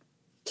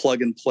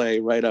plug and play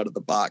right out of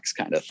the box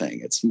kind of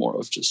thing. It's more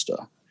of just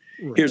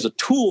here's a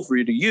tool for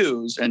you to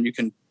use, and you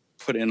can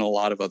put in a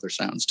lot of other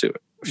sounds to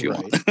it if you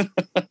want.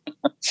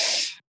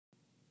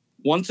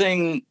 One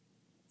thing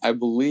I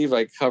believe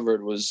I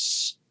covered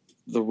was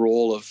the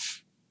role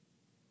of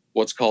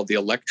what's called the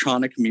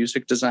electronic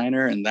music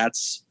designer, and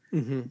that's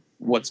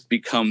what's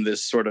become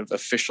this sort of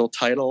official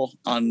title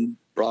on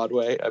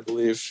Broadway, I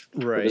believe,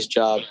 for this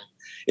job.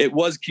 It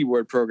was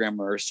keyboard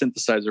programmer or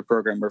synthesizer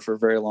programmer for a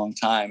very long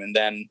time, and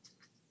then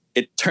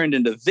it turned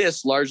into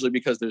this largely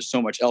because there's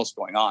so much else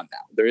going on now.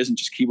 There isn't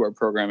just keyboard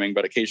programming,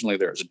 but occasionally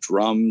there's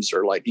drums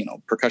or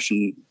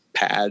percussion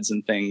pads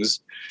and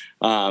things.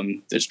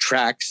 There's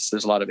tracks.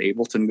 There's a lot of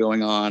Ableton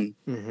going on.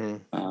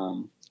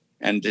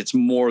 And it's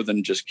more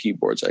than just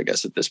keyboards, I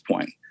guess, at this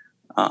point.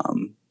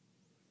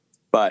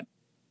 But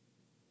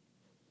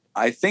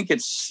I think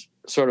it's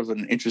sort of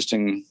an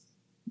interesting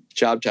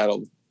job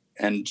title.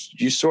 And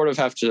you sort of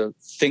have to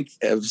think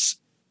of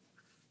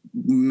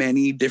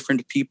many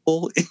different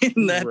people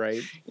in that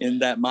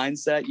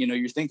mindset.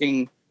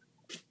 You're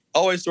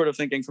always sort of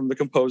thinking from the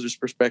composer's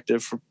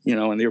perspective,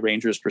 and the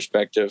arranger's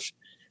perspective.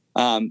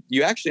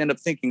 You actually end up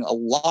thinking a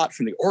lot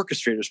from the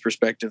orchestrator's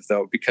perspective,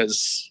 though,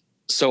 because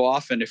so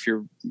often if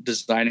you're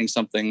designing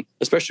something,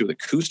 especially with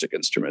acoustic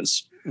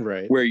instruments,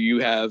 where you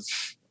have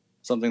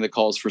something that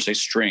calls for, say,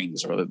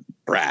 strings or the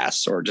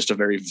brass or just a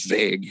very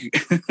vague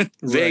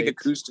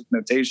acoustic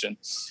notation.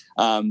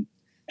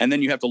 And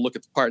then you have to look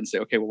at the part and say,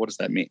 okay, well, what does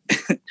that mean?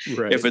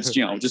 If it's,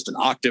 just an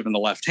octave in the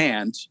left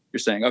hand, you're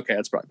saying, okay,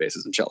 that's probably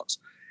basses and cellos.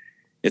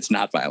 It's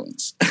not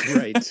violins.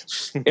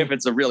 If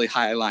it's a really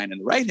high line in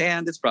the right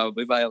hand, it's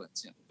probably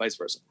violins, vice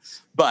versa.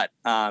 But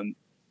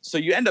so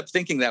you end up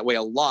thinking that way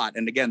a lot.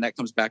 And again, that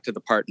comes back to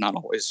the part not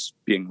always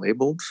being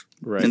labeled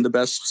in the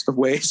best of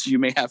ways. You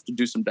may have to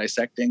do some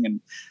dissecting, and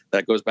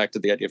that goes back to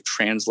the idea of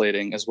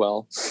translating as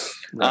well.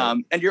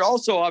 And you're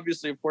also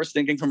obviously, of course,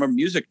 thinking from a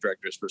music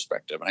director's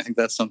perspective. And I think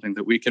that's something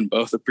that we can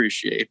both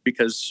appreciate,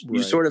 because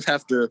you sort of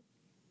have to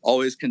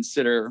always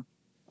consider,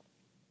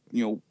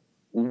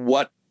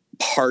 what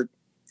part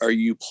are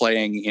you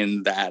playing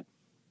in that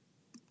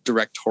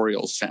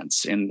directorial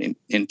sense in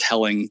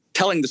telling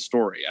the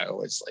story. I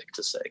always like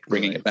to say,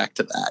 bringing it back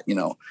to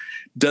that,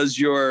 does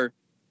your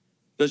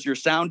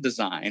sound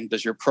design,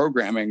 does your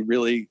programming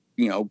really,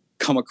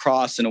 come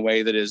across in a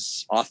way that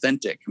is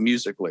authentic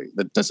musically?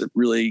 That does it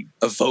really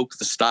evoke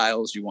the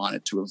styles you want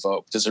it to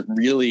evoke? Does it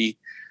really,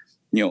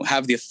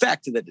 have the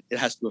effect that it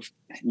has to,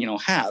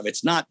 have?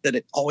 It's not that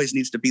it always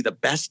needs to be the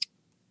best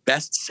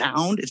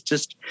sound. It's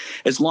just,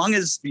 as long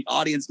as the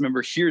audience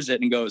member hears it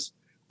and goes,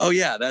 oh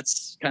yeah,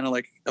 that's kind of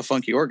like a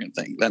funky organ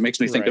thing. That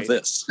makes me think of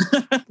this.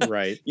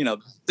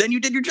 Then you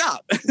did your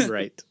job.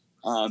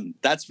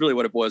 That's really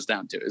what it boils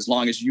down to. As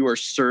long as you are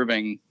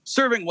serving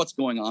what's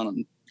going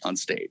on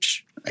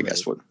stage, I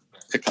guess what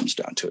it comes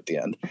down to at the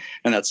end.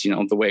 And that's,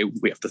 the way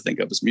we have to think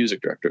of as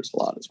music directors a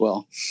lot as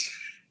well.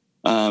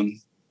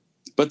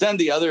 But then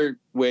the other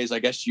ways, I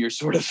guess you're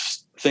sort of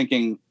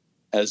thinking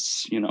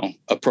as,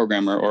 a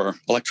programmer or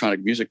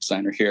electronic music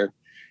designer here,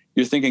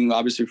 you're thinking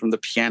obviously from the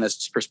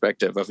pianist's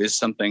perspective of, is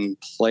something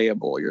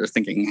playable? You're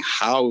thinking,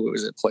 how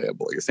is it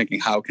playable? You're thinking,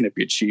 how can it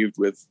be achieved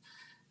with,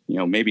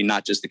 maybe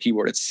not just the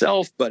keyboard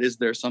itself, but is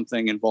there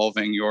something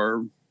involving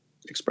your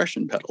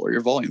expression pedal or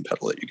your volume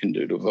pedal that you can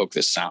do to evoke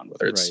this sound,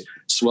 whether it's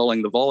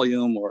swelling the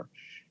volume or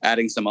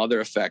adding some other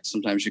effect.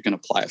 Sometimes you can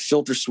apply a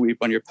filter sweep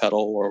on your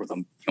pedal or with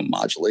a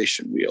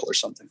modulation wheel or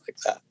something like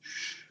that.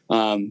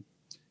 And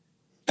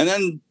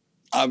then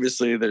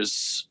obviously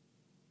there's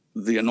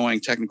the annoying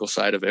technical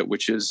side of it,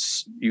 which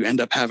is you end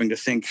up having to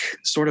think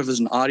sort of as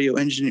an audio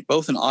engineer,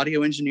 both an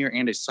audio engineer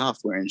and a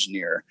software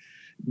engineer,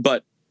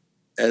 but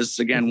as,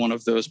 again, one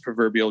of those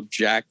proverbial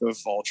jack of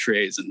all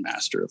trades and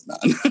master of none.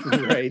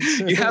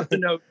 You have to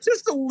know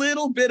just a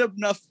little bit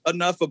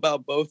enough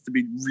about both to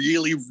be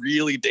really,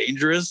 really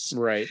dangerous.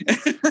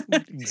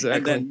 Exactly.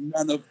 And then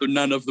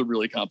none of the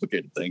really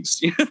complicated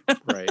things.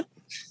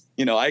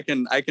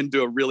 I can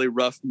do a really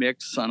rough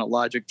mix on a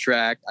Logic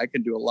track. I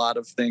can do a lot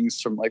of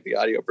things from like the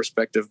audio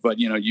perspective, but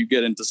you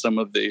get into some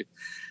of the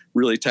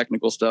really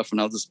technical stuff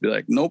and I'll just be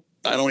like, nope,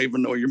 I don't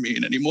even know what you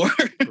mean anymore.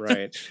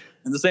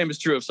 And the same is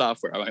true of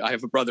software. I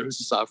have a brother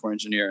who's a software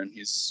engineer, and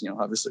he's,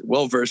 obviously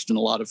well-versed in a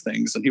lot of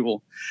things, and he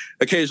will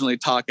occasionally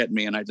talk at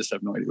me, and I just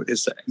have no idea what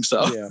he's saying.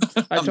 So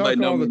I talk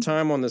all the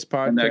time on this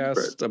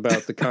podcast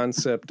about the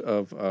concept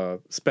of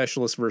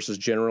specialists versus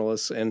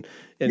generalists, and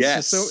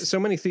so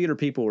many theater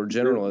people are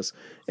generalists,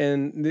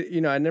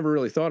 and I never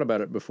really thought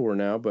about it before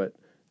now, but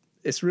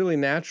it's really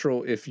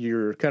natural if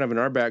you're kind of in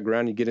our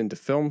background, you get into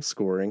film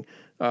scoring,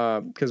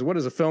 because what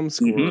is a film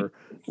scorer?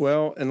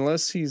 Well,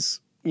 unless he's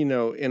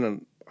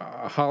in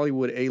a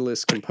Hollywood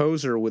A-list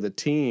composer with a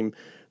team,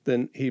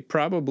 then he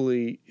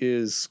probably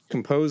is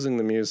composing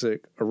the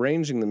music,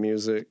 arranging the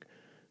music,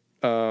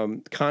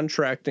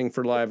 contracting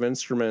for live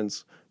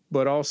instruments,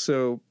 but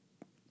also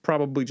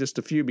probably just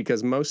a few,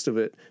 because most of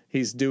it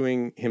he's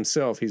doing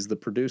himself. He's the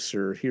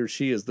producer. He or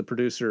she is the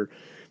producer,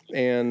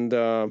 and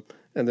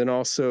then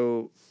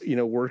also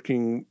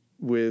working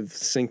with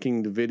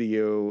syncing the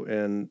video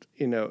and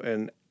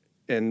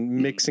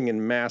mixing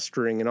and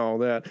mastering and all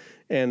that.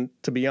 And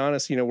to be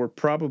honest, we're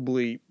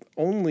probably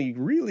only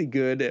really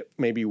good at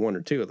maybe one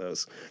or two of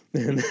those,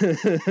 and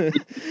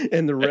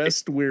the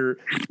rest we're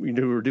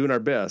doing our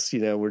best.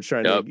 We're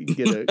trying to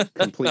get a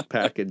complete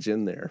package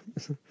in there.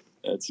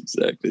 That's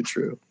exactly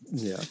true.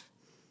 Yeah.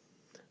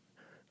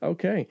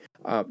 Okay.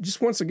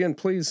 Just once again,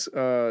 please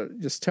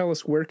just tell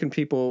us, where can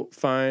people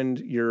find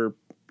your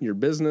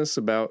business,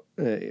 about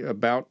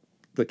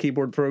the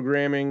keyboard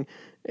programming,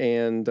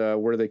 and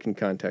where they can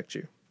contact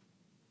you.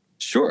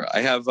 Sure. I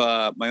have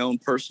my own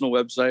personal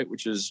website,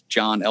 which is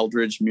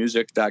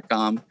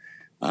johneldridgemusic.com.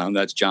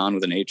 That's John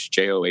with an H,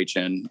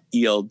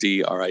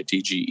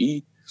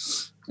 JOHNELDRIDGE.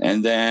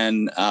 And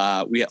then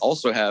we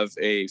also have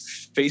a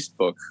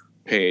Facebook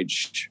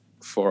page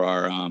for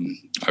our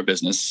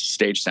business,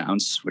 Stage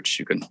Sounds, which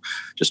you can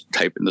just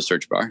type in the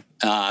search bar.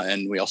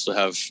 And we also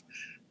have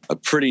a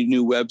pretty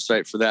new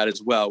website for that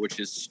as well,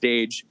 which is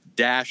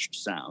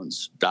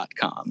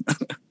stage-sounds.com.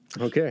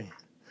 Okay.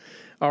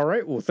 All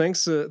right. Well,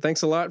 thanks a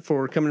lot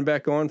for coming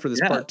back on for this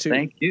part 2.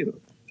 Thank you.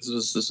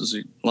 This was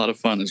a lot of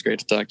fun. It was great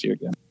to talk to you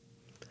again.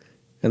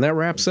 And that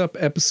wraps up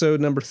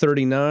episode number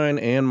 39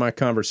 and my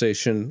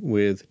conversation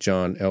with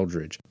John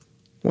Eldridge.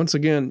 Once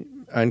again,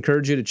 I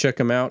encourage you to check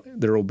him out.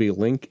 There will be a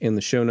link in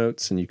the show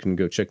notes, and you can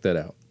go check that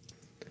out.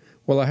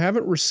 Well, I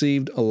haven't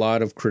received a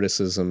lot of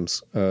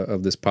criticisms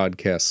of this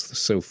podcast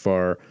so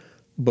far,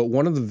 but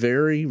one of the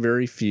very,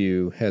 very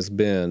few has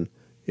been,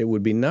 it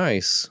would be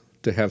nice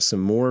to have some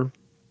more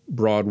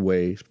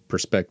Broadway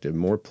perspective,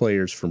 more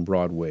players from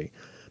Broadway.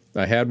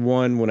 I had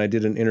one when I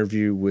did an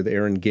interview with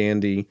Aaron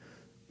Gandy,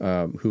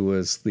 who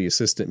was the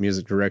assistant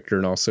music director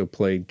and also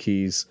played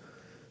keys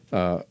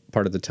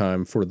part of the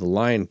time for The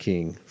Lion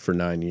King for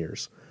 9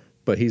 years.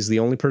 But he's the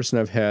only person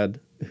I've had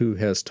who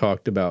has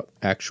talked about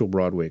actual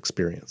Broadway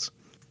experience.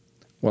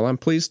 Well, I'm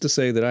pleased to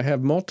say that I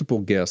have multiple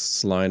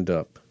guests lined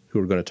up who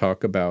are going to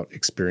talk about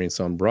experience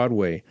on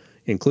Broadway,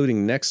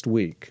 including next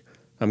week.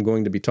 I'm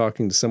going to be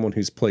talking to someone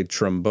who's played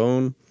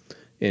trombone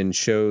in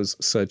shows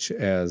such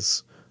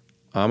as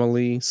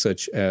Amelie,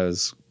 such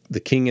as The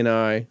King and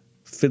I,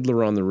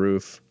 Fiddler on the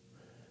Roof,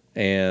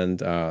 and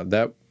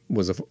that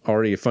was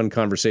already a fun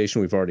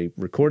conversation. We've already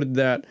recorded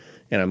that,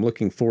 and I'm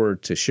looking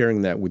forward to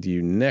sharing that with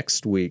you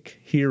next week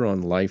here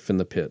on Life in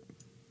the Pit.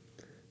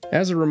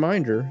 As a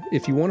reminder,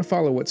 if you want to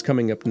follow what's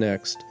coming up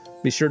next,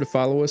 be sure to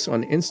follow us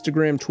on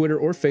Instagram, Twitter,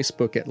 or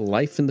Facebook at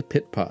Life in the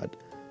Pit Pod.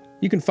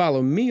 You can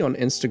follow me on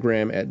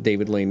Instagram at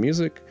David Lane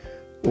Music,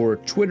 or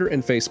Twitter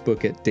and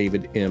Facebook at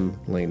David M.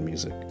 Lane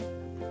Music.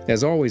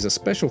 As always, a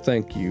special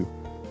thank you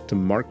to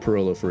Mark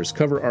Parolo for his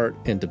cover art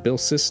and to Bill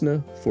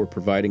Cisna for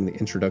providing the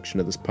introduction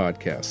of this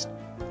podcast.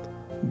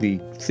 The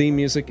theme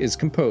music is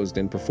composed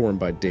and performed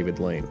by David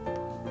Lane.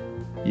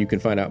 You can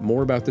find out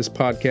more about this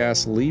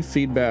podcast, leave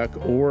feedback,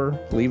 or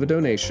leave a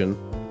donation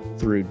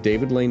through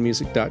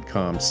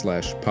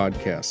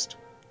davidlanemusic.com/podcast.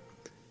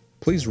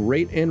 Please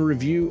rate and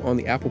review on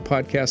the Apple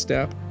Podcast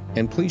app,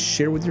 and please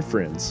share with your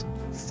friends.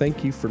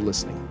 Thank you for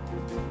listening.